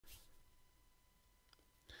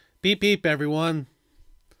Beep beep everyone.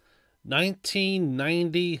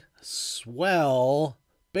 1990 Swell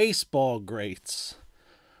baseball greats.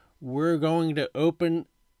 We're going to open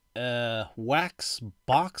a wax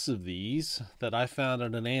box of these that I found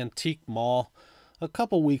at an antique mall a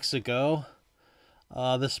couple weeks ago.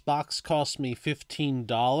 This box cost me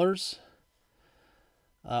 $15.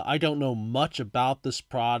 I don't know much about this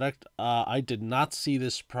product. I did not see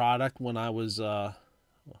this product when I was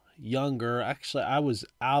younger. Actually, I was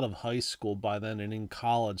out of high school by then and in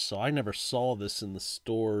college, so I never saw this in the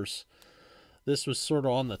stores. This was sort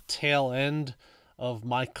of on the tail end of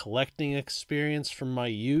my collecting experience from my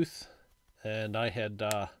youth, and I had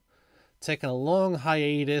taken a long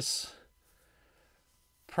hiatus,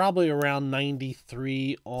 probably around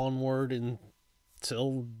 93 onward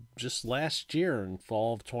until just last year in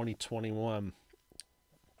fall of 2021.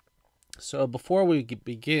 So before we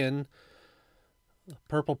begin,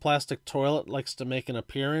 purple plastic toilet likes to make an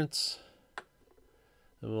appearance.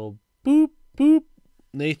 And we'll boop, boop,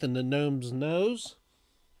 Nathan the Gnome's nose.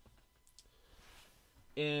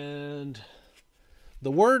 And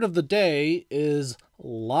the word of the day is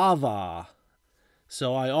lava.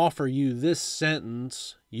 So I offer you this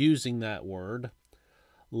sentence using that word.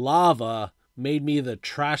 Lava made me the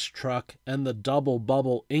trash truck and the double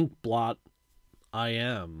bubble ink blot I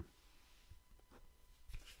am.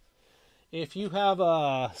 If you have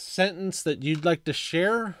a sentence that you'd like to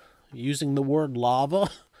share using the word lava,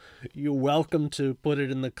 you're welcome to put it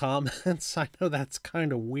in the comments. I know that's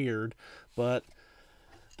kind of weird, but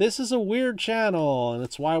this is a weird channel, and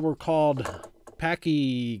it's why we're called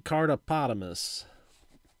Pachycardopotamus.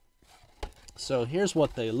 So here's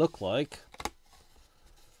what they look like.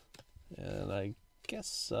 And I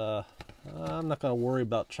guess I'm not going to worry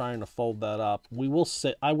about trying to fold that up.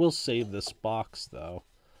 I will save this box, though.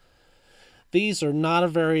 These are not a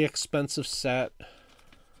very expensive set.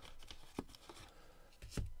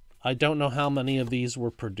 I don't know how many of these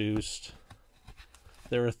were produced.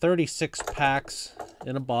 There are 36 packs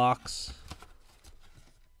in a box.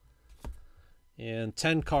 And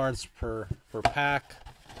 10 cards per pack.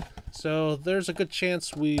 So there's a good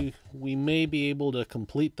chance we may be able to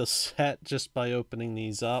complete the set just by opening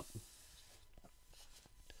these up.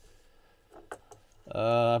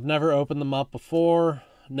 I've never opened them up before.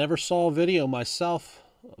 Never saw a video myself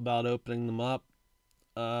about opening them up.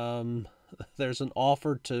 There's an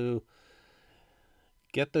offer to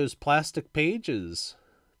get those plastic pages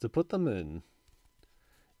to put them in.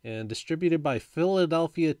 And distributed by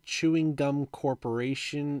Philadelphia Chewing Gum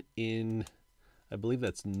Corporation in, I believe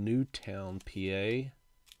that's Newtown, PA.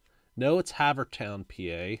 No, it's Havertown,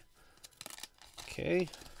 PA. Okay.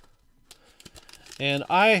 And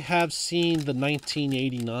I have seen the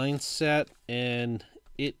 1989 set, and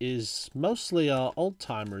it is mostly old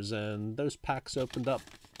timers, and those packs opened up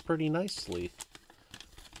pretty nicely.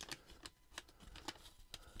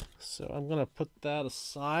 So I'm gonna put that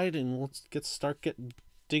aside, and we'll start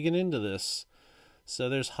digging into this. So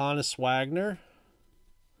there's Hannes Wagner.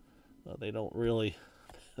 They don't really,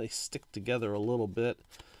 they stick together a little bit.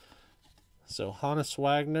 So Hannes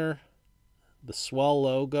Wagner, the Swell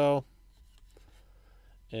logo,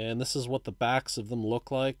 and this is what the backs of them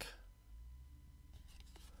look like.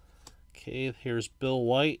 Okay, here's Bill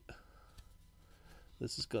White.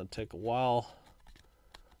 This is going to take a while.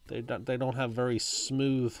 They don't have very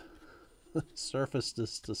smooth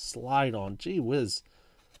surfaces to slide on. Gee whiz,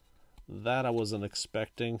 that I wasn't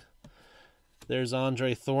expecting. There's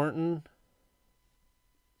Andre Thornton.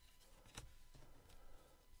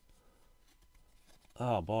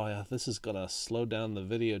 Oh boy, this is going to slow down the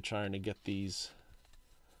video trying to get these.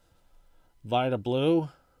 Vida Blue,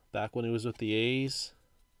 back when he was with the A's.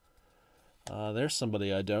 There's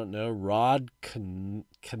somebody I don't know, Rod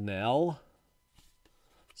Cannell.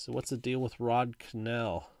 So what's the deal with Rod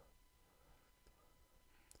Cannell?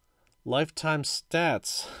 Lifetime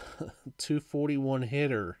stats, 241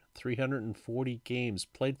 hitter, 340 games,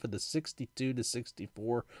 played for the 62 to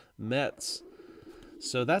 64 Mets.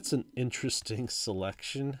 So that's an interesting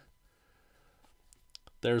selection.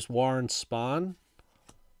 There's Warren Spahn.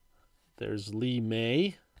 There's Lee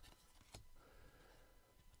May.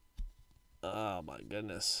 Oh my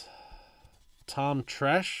goodness. Tom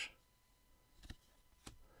Tresh.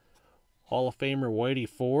 Hall of Famer Whitey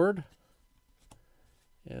Ford.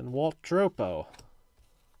 And Walt Dropo.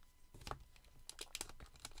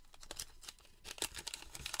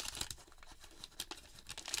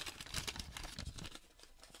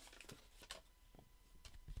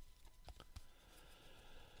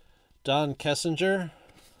 Don Kessinger.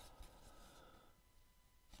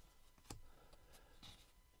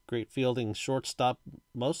 Great fielding shortstop,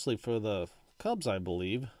 mostly for the Cubs, I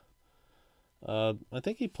believe. I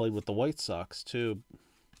think he played with the White Sox too.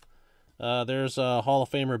 There's Hall of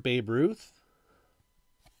Famer Babe Ruth,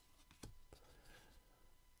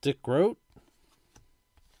 Dick Groat,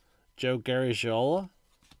 Joe Garagiola,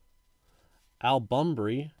 Al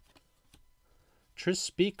Bunbury, Tris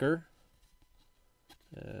Speaker,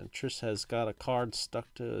 and Tris has got a card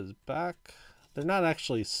stuck to his back. They're not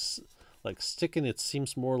actually like sticking, it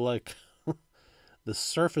seems more like the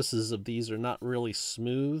surfaces of these are not really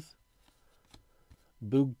smooth.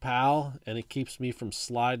 Boog Powell, and it keeps me from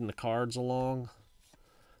sliding the cards along.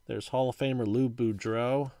 There's Hall of Famer Lou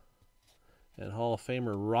Boudreau and Hall of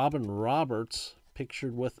Famer Robin Roberts,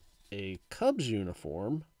 pictured with a Cubs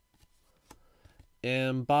uniform,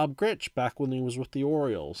 and Bob Gritch back when he was with the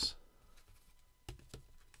Orioles.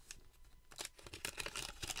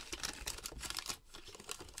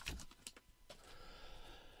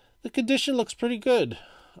 The condition looks pretty good.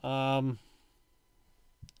 Ron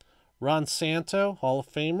Santo, Hall of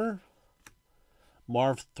Famer.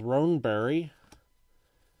 Marv Throneberry.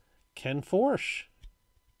 Ken Forsch.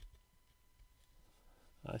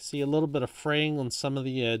 I see a little bit of fraying on some of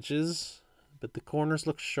the edges, but the corners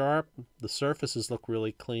look sharp. The surfaces look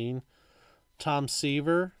really clean. Tom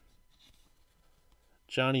Seaver.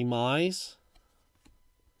 Johnny Mize.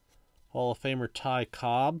 Hall of Famer Ty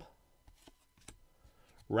Cobb.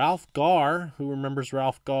 Ralph Garr. Who remembers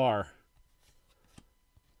Ralph Garr?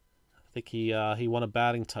 I think he won a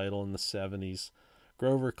batting title in the 70s.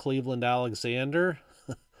 Grover Cleveland Alexander.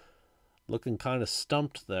 Looking kind of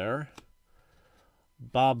stumped there.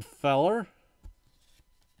 Bob Feller.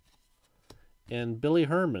 And Billy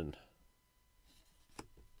Herman.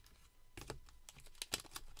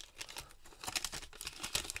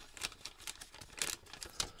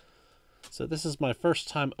 So this is my first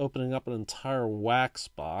time opening up an entire wax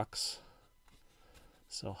box.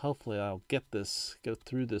 So hopefully I'll go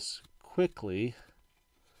through this quickly.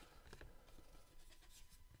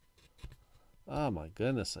 Oh my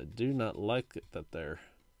goodness, I do not like it that they're...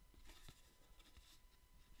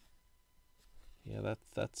 Yeah,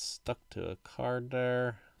 that's stuck to a card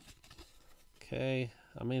there. Okay,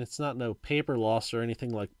 I mean, it's not no paper loss or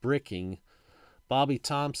anything like bricking. Bobby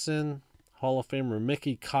Thompson, Hall of Famer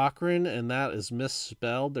Mickey Cochran, and that is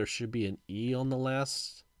misspelled. There should be an E on the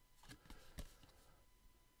last...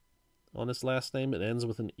 On his last name, it ends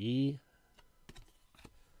with an E.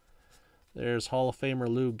 There's Hall of Famer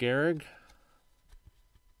Lou Gehrig.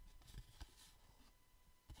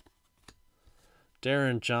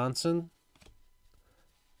 Darren Johnson.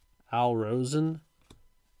 Al Rosen.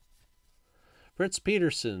 Fritz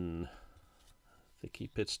Peterson. I think he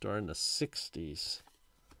pitched during the 60s.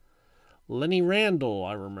 Lenny Randall,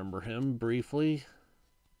 I remember him briefly.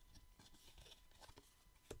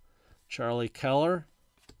 Charlie Keller.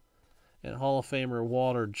 And Hall of Famer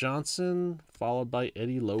Walter Johnson, followed by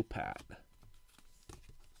Eddie Lopat.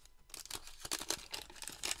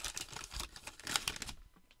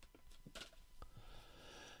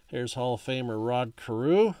 Here's Hall of Famer Rod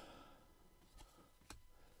Carew.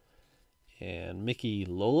 And Mickey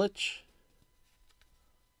Lolich.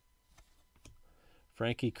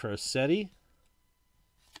 Frankie Crosetti.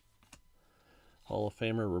 Hall of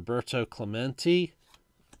Famer Roberto Clemente.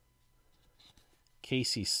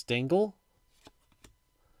 Casey Stengel.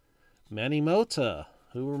 Manny Mota.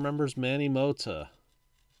 Who remembers Manny Mota?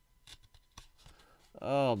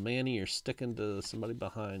 Oh, Manny, you're sticking to somebody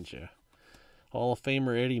behind you. Hall of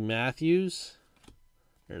Famer Eddie Matthews.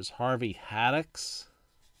 There's Harvey Haddix.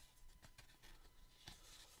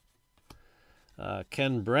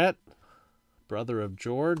 Ken Brett, brother of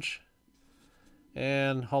George.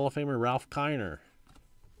 And Hall of Famer Ralph Kiner.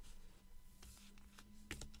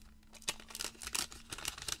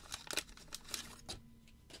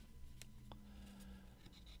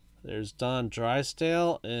 There's Don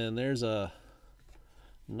Drysdale, and there's a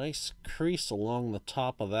nice crease along the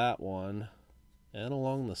top of that one. And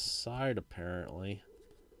along the side, apparently.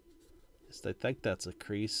 I think that's a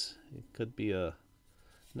crease. It could be a...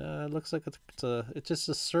 No, it looks like it's just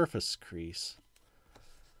a surface crease.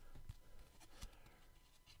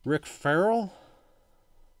 Rick Farrell.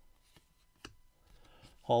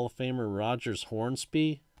 Hall of Famer Rogers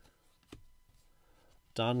Hornsby.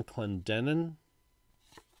 Don Clendenin.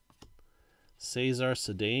 Cesar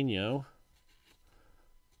Cedeno.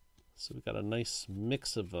 So we got a nice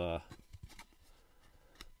mix of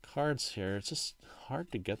cards here. It's just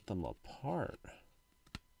hard to get them apart.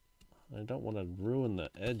 I don't want to ruin the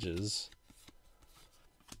edges.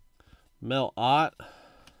 Mel Ott.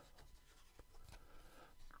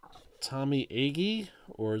 Tommy Agee,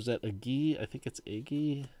 or is that Agee? I think it's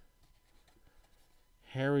Agee.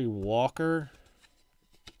 Harry Walker.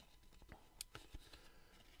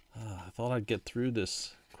 thought I'd get through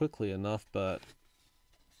this quickly enough, but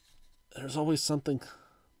there's always something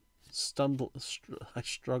I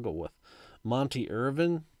struggle with. Monty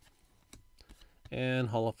Irvin and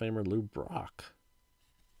Hall of Famer Lou Brock.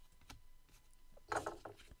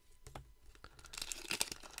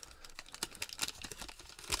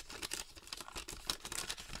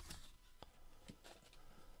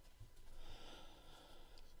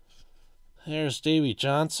 There's Davey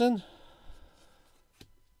Johnson.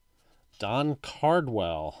 Don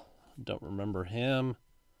Cardwell. Don't remember him.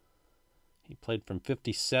 He played from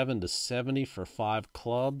 57 to 70 for 5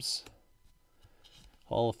 clubs.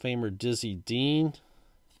 Hall of Famer Dizzy Dean.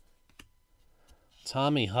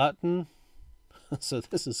 Tommy Hutton. So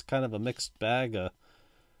this is kind of a mixed bag of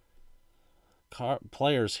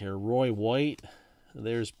players here. Roy White.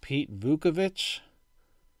 There's Pete Vukovich.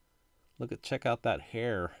 Check out that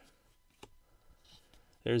hair.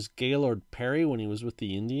 There's Gaylord Perry when he was with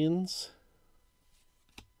the Indians.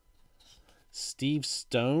 Steve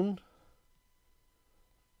Stone.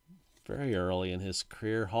 Very early in his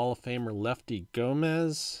career. Hall of Famer Lefty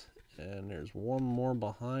Gomez. And there's one more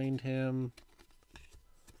behind him.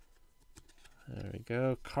 There we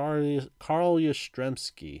go. Carl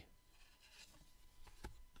Yastrzemski.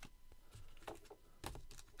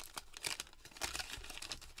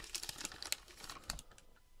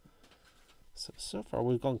 So far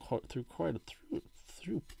we've gone through quite a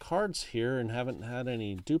through cards here and haven't had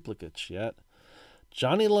any duplicates yet.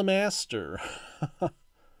 Johnny LeMaster.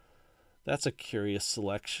 That's a curious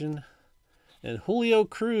selection. And Julio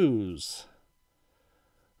Cruz.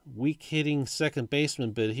 Weak hitting second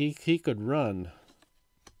baseman, but he could run.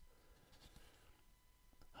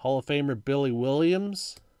 Hall of Famer Billy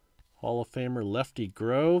Williams. Hall of Famer Lefty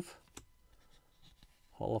Grove.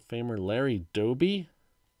 Hall of Famer Larry Doby.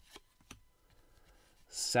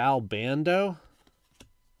 Sal Bando.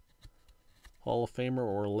 Hall of Famer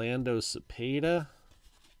Orlando Cepeda.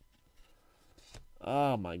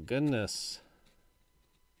 Oh my goodness.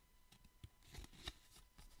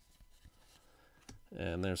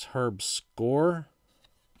 And there's Herb Score.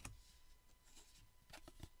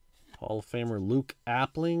 Hall of Famer Luke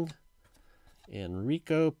Appling.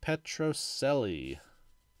 Enrico Petrocelli.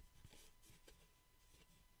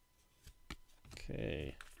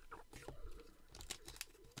 Okay.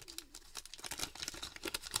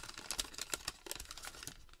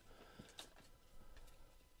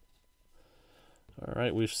 All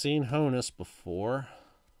right, we've seen Honus before.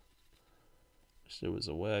 Wish there was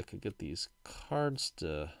a way I could get these cards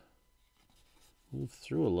to move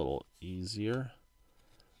through a little easier.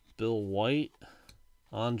 Bill White,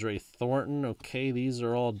 Andre Thornton. Okay, these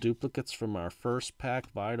are all duplicates from our first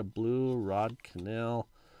pack. Vida Blue, Rod Cannell,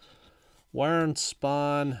 Warren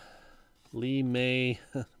Spahn, Lee May,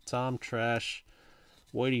 Tom Trash,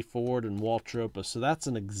 Whitey Ford, and Walt Tropa. So that's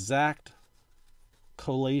an exact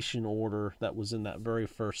collation order that was in that very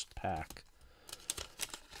first pack.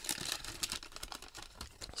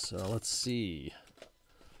 So let's see.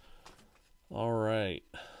 All right,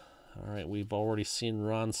 we've already seen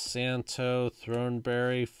Ron Santo,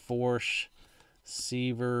 Thornberry, Forsh,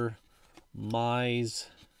 Seaver, Mize,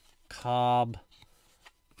 Cobb,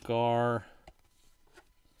 Gar.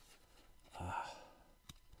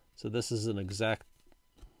 So this is an exact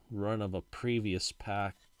run of a previous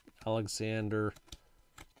pack. Alexander,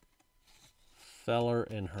 Feller,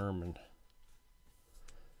 and Herman.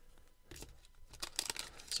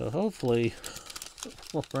 So hopefully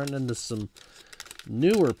we'll run into some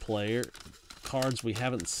newer player cards we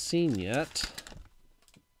haven't seen yet.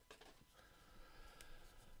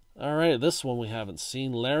 All right, this one we haven't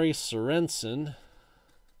seen. Larry Sorensen.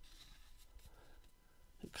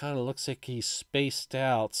 It kind of looks like he's spaced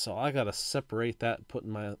out, so I gotta separate that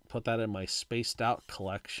and put that in my spaced out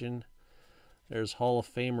collection. There's Hall of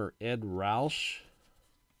Famer Ed Roush.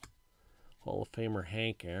 Hall of Famer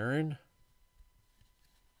Hank Aaron.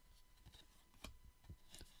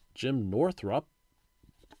 Jim Northrup.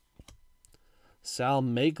 Sal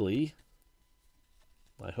Megley.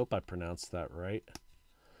 I hope I pronounced that right.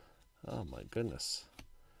 Oh my goodness.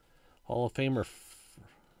 Hall of Famer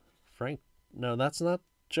Frank. No, that's not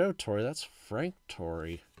Joe Torre. That's Frank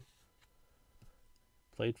Torre.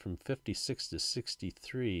 Played from 56 to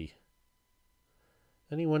 63.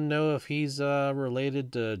 Anyone know if he's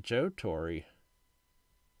related to Joe Torre?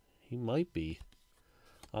 He might be.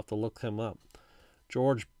 I'll have to look him up.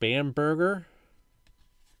 George Bamberger.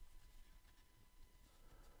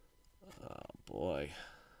 Oh boy.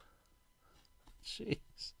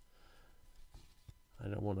 Jeez. I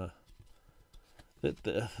don't want to...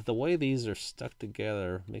 The way these are stuck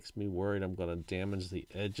together makes me worried I'm going to damage the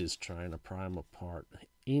edges trying to pry them apart.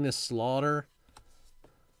 Enos Slaughter,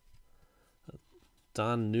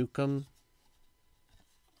 Don Newcomb,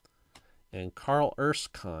 and Carl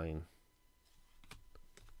Erskine.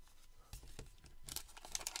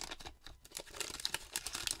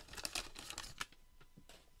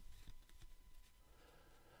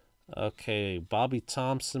 Okay, Bobby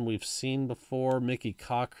Thompson we've seen before. Mickey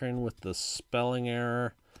Cochran with the spelling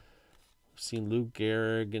error. We've seen Lou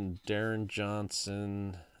Gehrig and Darren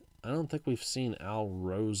Johnson. I don't think we've seen Al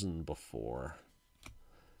Rosen before.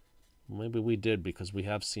 Maybe we did because we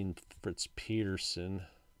have seen Fritz Peterson.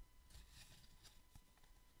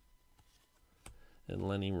 And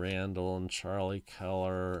Lenny Randall and Charlie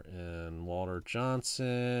Keller and Walter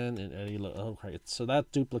Johnson and Eddie. Oh, right. So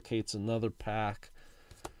that duplicates another pack.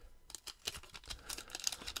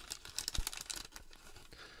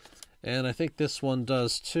 And I think this one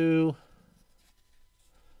does too.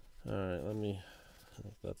 All right, let me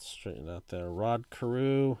get that straightened out there. Rod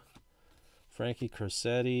Carew, Frankie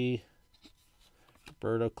Crosetti,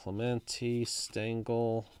 Roberto Clemente,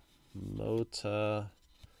 Stengel, Mota,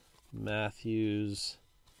 Matthews,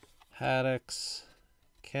 Haddix,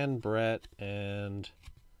 Ken Brett, and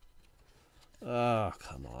oh,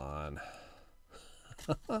 come on.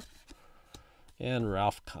 And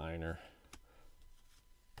Ralph Kiner.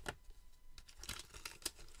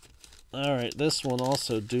 All right, this one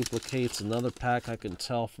also duplicates another pack, I can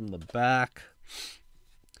tell from the back.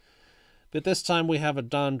 But this time we have a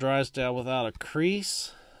Don Drysdale without a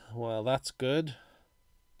crease. Well, that's good.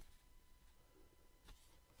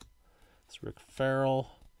 It's Rick Farrell,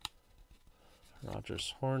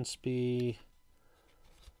 Rogers Hornsby,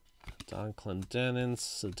 Don Clendenin,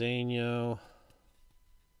 Cedeno.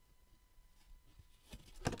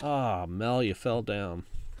 Ah, Mel, you fell down.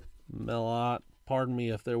 Melot. Pardon me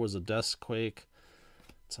if there was a desk quake.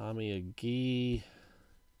 Tommy Agee,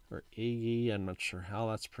 or Iggy, I'm not sure how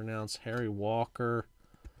that's pronounced. Harry Walker,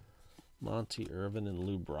 Monty Irvin, and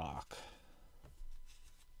Lou Brock.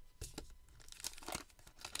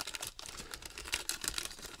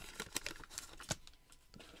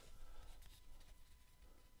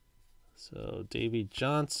 So Davey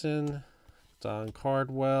Johnson, Don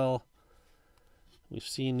Cardwell. We've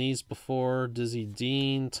seen these before. Dizzy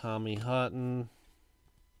Dean, Tommy Hutton,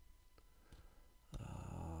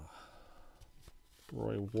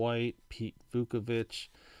 Roy White, Pete Vukovich.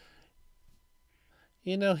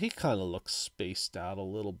 You know, he kind of looks spaced out a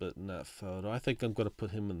little bit in that photo. I think I'm going to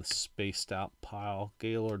put him in the spaced out pile.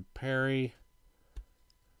 Gaylord Perry.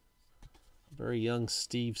 Very young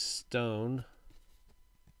Steve Stone.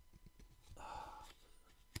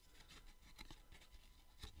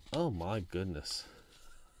 Oh my goodness.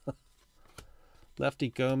 Lefty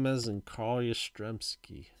Gomez and Carl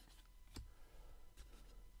Yastrzemski.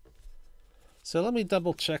 So let me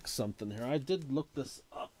double check something here. I did look this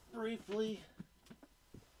up briefly.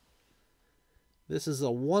 This is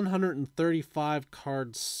a 135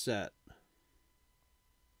 card set.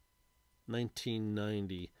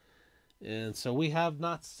 1990. And so we have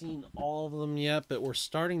not seen all of them yet, but we're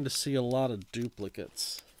starting to see a lot of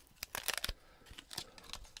duplicates.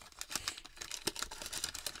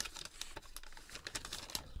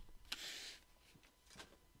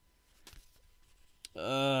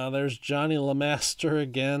 There's Johnny LeMaster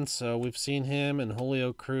again, so we've seen him, and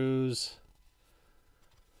Julio Cruz.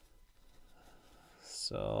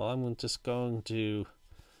 So I'm just going to...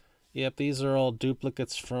 Yep, these are all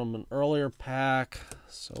duplicates from an earlier pack,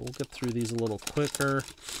 so we'll get through these a little quicker.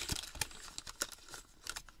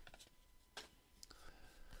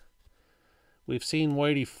 We've seen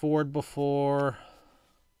Whitey Ford before.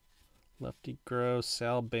 Lefty Gross,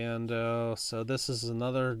 Sal Bando. So this is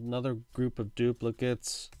another group of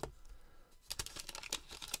duplicates.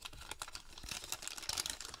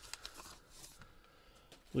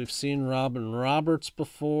 We've seen Robin Roberts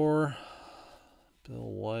before.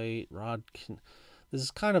 Bill White, Rod. This is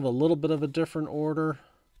kind of a little bit of a different order.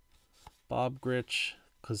 Bob Grich,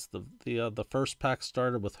 because the first pack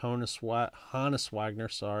started with Hannes Wagner.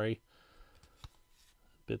 Sorry,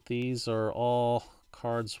 but these are all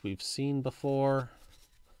cards we've seen before.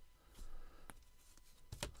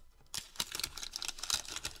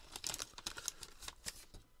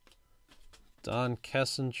 Don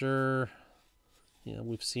Kessinger. Yeah,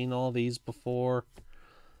 we've seen all these before.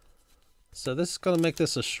 So this is going to make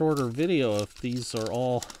this a shorter video if these are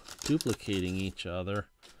all duplicating each other.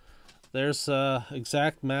 There's a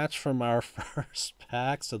exact match from our first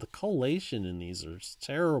pack. So the collation in these are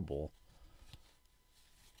terrible.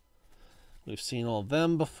 We've seen all of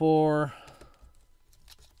them before.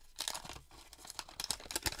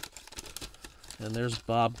 And there's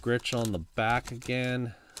Bob Grich on the back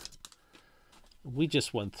again. We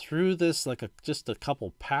just went through this like just a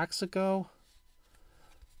couple packs ago.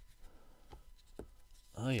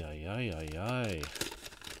 Ay, ay, ay, ay, ay.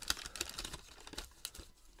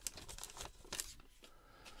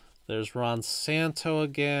 There's Ron Santo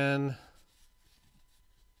again.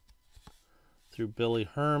 Through Billy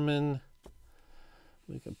Herman.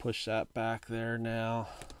 We can push that back there now.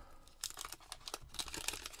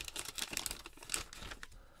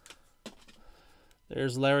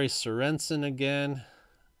 There's Larry Sorensen again.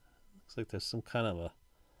 Looks like there's some kind of a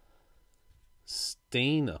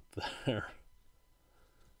stain up there.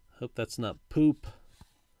 Hope that's not poop.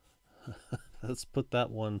 Let's put that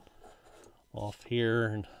one off here.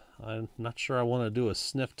 And I'm not sure I want to do a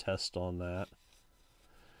sniff test on that.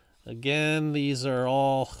 Again, these are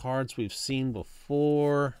all cards we've seen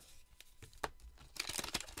before.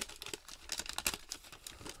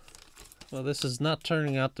 Well, this is not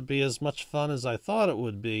turning out to be as much fun as I thought it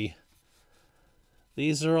would be.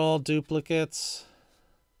 These are all duplicates.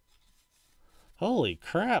 Holy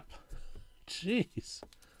crap. Jeez.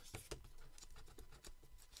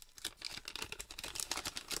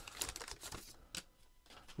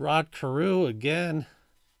 Rod Carew again.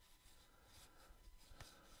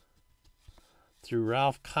 Through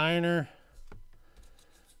Ralph Kiner.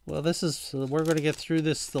 Well, we're going to get through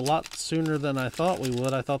this a lot sooner than I thought we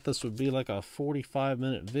would. I thought this would be like a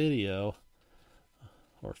 45-minute video.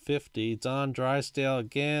 Or 50. Don Drysdale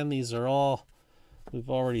again. These are all, we've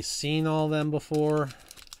already seen all them before.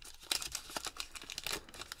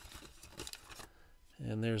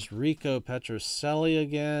 And there's Rico Petrocelli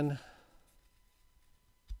again.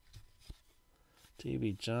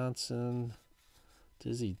 Davey Johnson.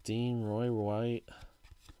 Dizzy Dean, Roy White.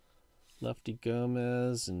 Lefty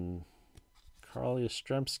Gomez, and Carl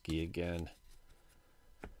Yastrzemski again.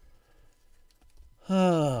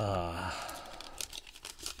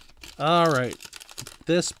 Alright.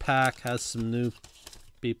 This pack has some new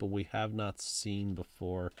people we have not seen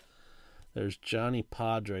before. There's Johnny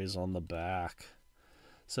Padres on the back.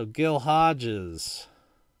 So Gil Hodges.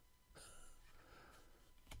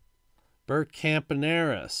 Bert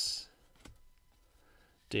Campaneris.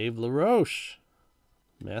 Dave LaRoche.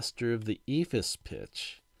 Master of the Ephus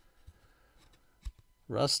pitch.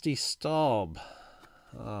 Rusty Staub.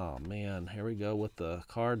 Oh man, here we go with the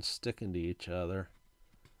cards sticking to each other.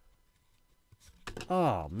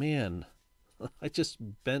 Oh man, I just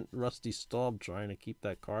bent Rusty Staub trying to keep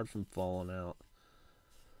that card from falling out.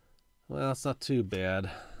 Well, it's not too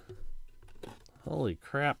bad. Holy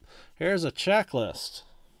crap. Here's a checklist.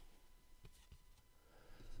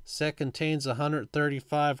 Set contains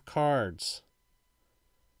 135 cards.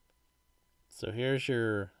 So here's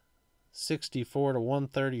your 64 to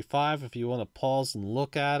 135 if you want to pause and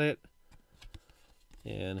look at it.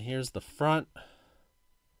 And here's the front.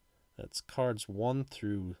 That's cards 1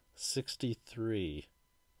 through 63.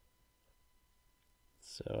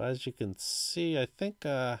 So as you can see, I think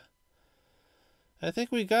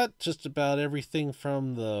we got just about everything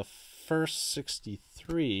from the first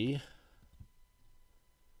 63.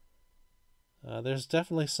 There's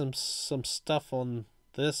definitely some stuff on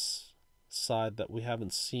this side that we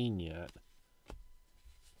haven't seen yet.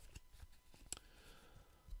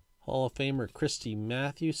 Hall of Famer Christy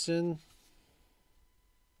Mathewson.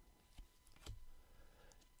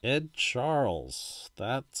 Ed Charles.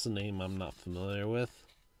 That's a name I'm not familiar with.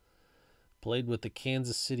 Played with the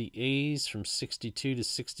Kansas City A's from 62 to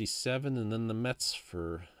 67, and then the Mets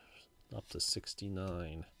for up to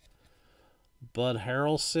 69. Bud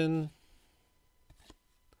Harrelson.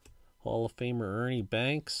 Hall of Famer Ernie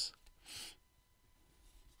Banks.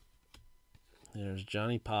 There's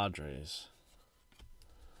Johnny Padres.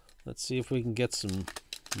 Let's see if we can get some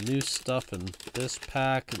new stuff in this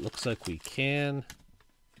pack. It looks like we can.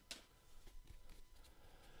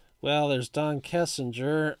 Well, there's Don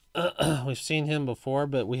Kessinger. We've seen him before,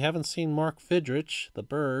 but we haven't seen Mark Fidrich, the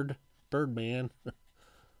Birdman.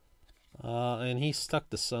 And he stuck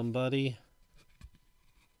to somebody.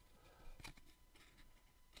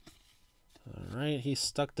 All right, he's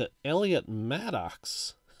stuck to Elliot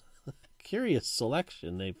Maddox. Curious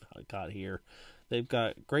selection they've got here. They've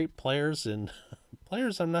got great players and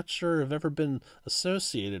players I'm not sure have ever been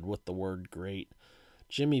associated with the word great.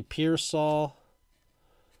 Jimmy Pearsall,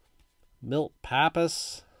 Milt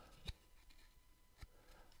Pappas.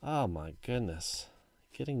 Oh my goodness.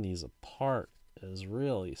 Getting these apart is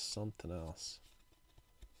really something else.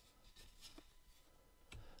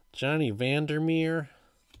 Johnny Vandermeer,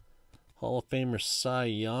 Hall of Famer Cy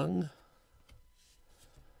Young.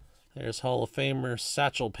 There's Hall of Famer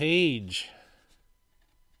Satchel Paige.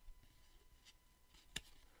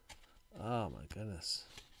 Oh my goodness.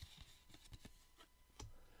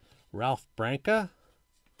 Ralph Branca,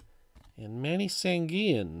 and Manny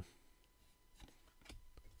Sanguian.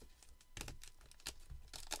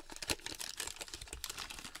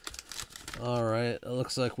 Alright, it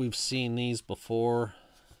looks like we've seen these before.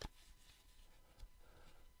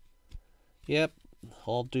 Yep,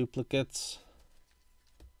 all duplicates.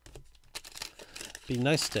 Be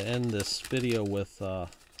nice to end this video with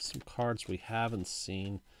some cards we haven't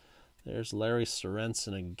seen. There's Larry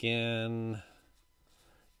Sorensen again.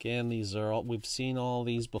 Again, these are all, we've seen all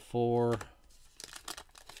these before.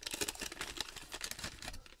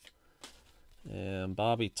 And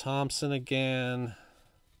Bobby Thompson again.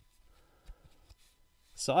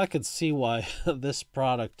 So I could see why this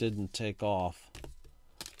product didn't take off.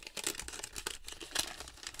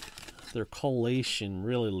 Their collation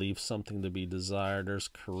really leaves something to be desired. There's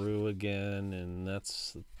Carew again, and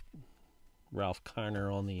that's Ralph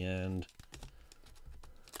Kiner on the end.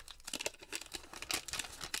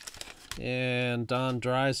 And Don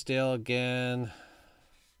Drysdale again.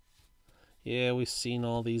 Yeah, we've seen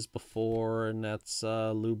all these before, and that's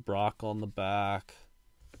Lou Brock on the back.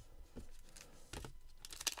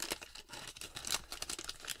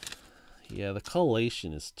 Yeah, the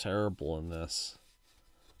collation is terrible in this.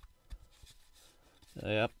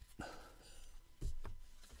 Yep.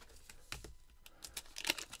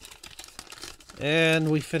 And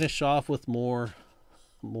we finish off with more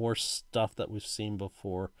stuff that we've seen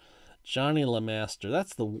before. Johnny LeMaster.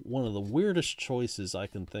 That's one of the weirdest choices I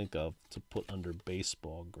can think of to put under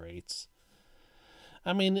baseball greats.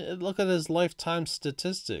 I mean, look at his lifetime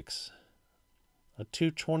statistics. A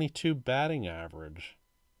 .222 batting average.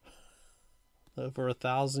 Over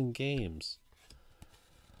 1,000 games.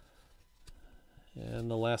 And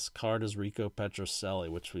the last card is Rico Petrocelli,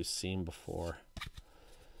 which we've seen before.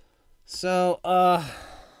 So,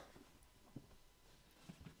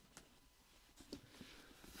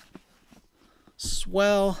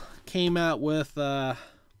 Swell came out with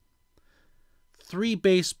 3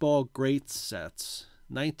 baseball great sets.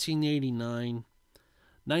 1989,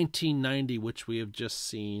 1990, which we have just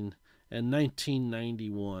seen, and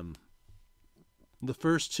 1991. The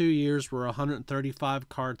first 2 years were 135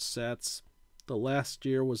 card sets. The last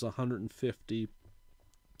year was 150.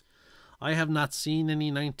 I have not seen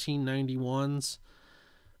any 1991s,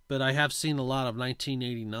 but I have seen a lot of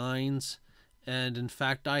 1989s. And in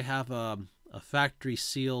fact, I have a factory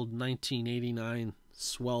sealed 1989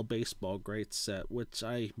 Swell baseball great set, which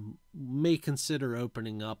I may consider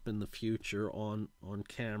opening up in the future on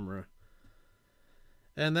camera.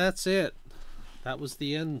 And that's it. That was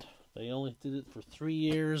the end. They only did it for 3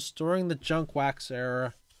 years during the junk wax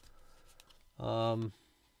era. On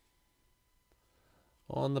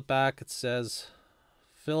the back it says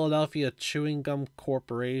Philadelphia Chewing Gum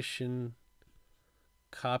Corporation,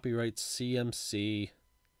 copyright CMC.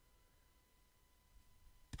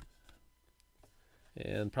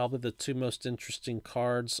 And probably the 2 most interesting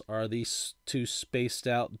cards are these 2 spaced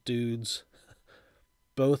out dudes,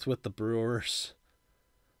 both with the Brewers,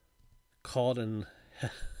 caught in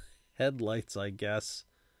headlights, I guess,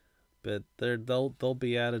 but they'll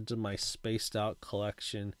be added to my spaced out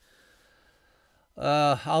collection.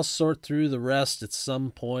 I'll sort through the rest at some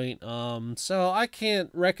point. So I can't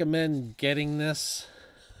recommend getting this.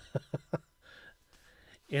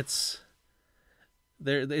 It's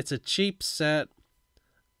a cheap set.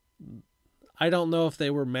 I don't know if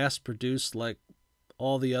they were mass produced like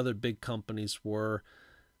all the other big companies were.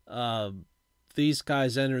 These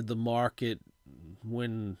guys entered the market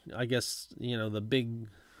when, I guess, you know,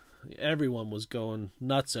 everyone was going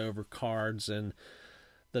nuts over cards, and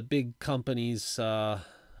the big companies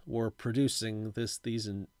were producing these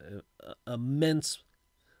immense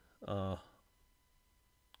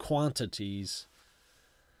quantities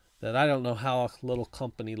that I don't know how a little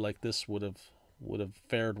company like this would have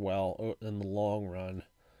fared well in the long run.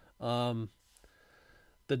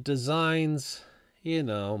 The designs, you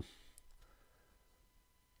know,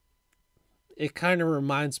 it kind of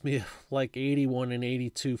reminds me of like 81 and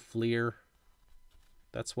 82 Fleer.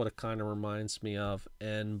 That's what it kind of reminds me of.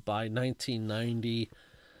 And by 1990,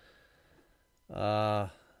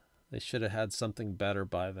 they should have had something better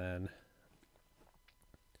by then.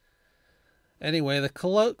 Anyway, the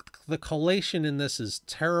collation in this is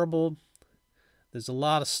terrible. There's a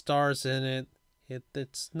lot of stars in it.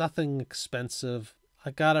 It's nothing expensive.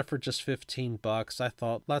 I got it for just $15. I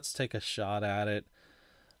thought, let's take a shot at it.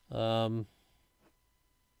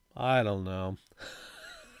 I don't know.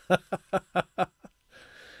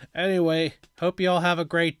 Anyway, hope you all have a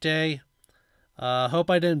great day. Hope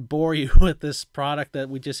I didn't bore you with this product that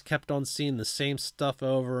we just kept on seeing the same stuff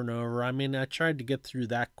over and over. I mean, I tried to get through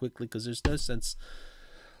that quickly because there's no sense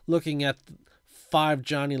looking at 5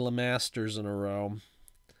 Johnny LeMasters in a row.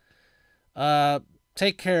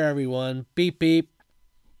 Take care, everyone. Beep, beep.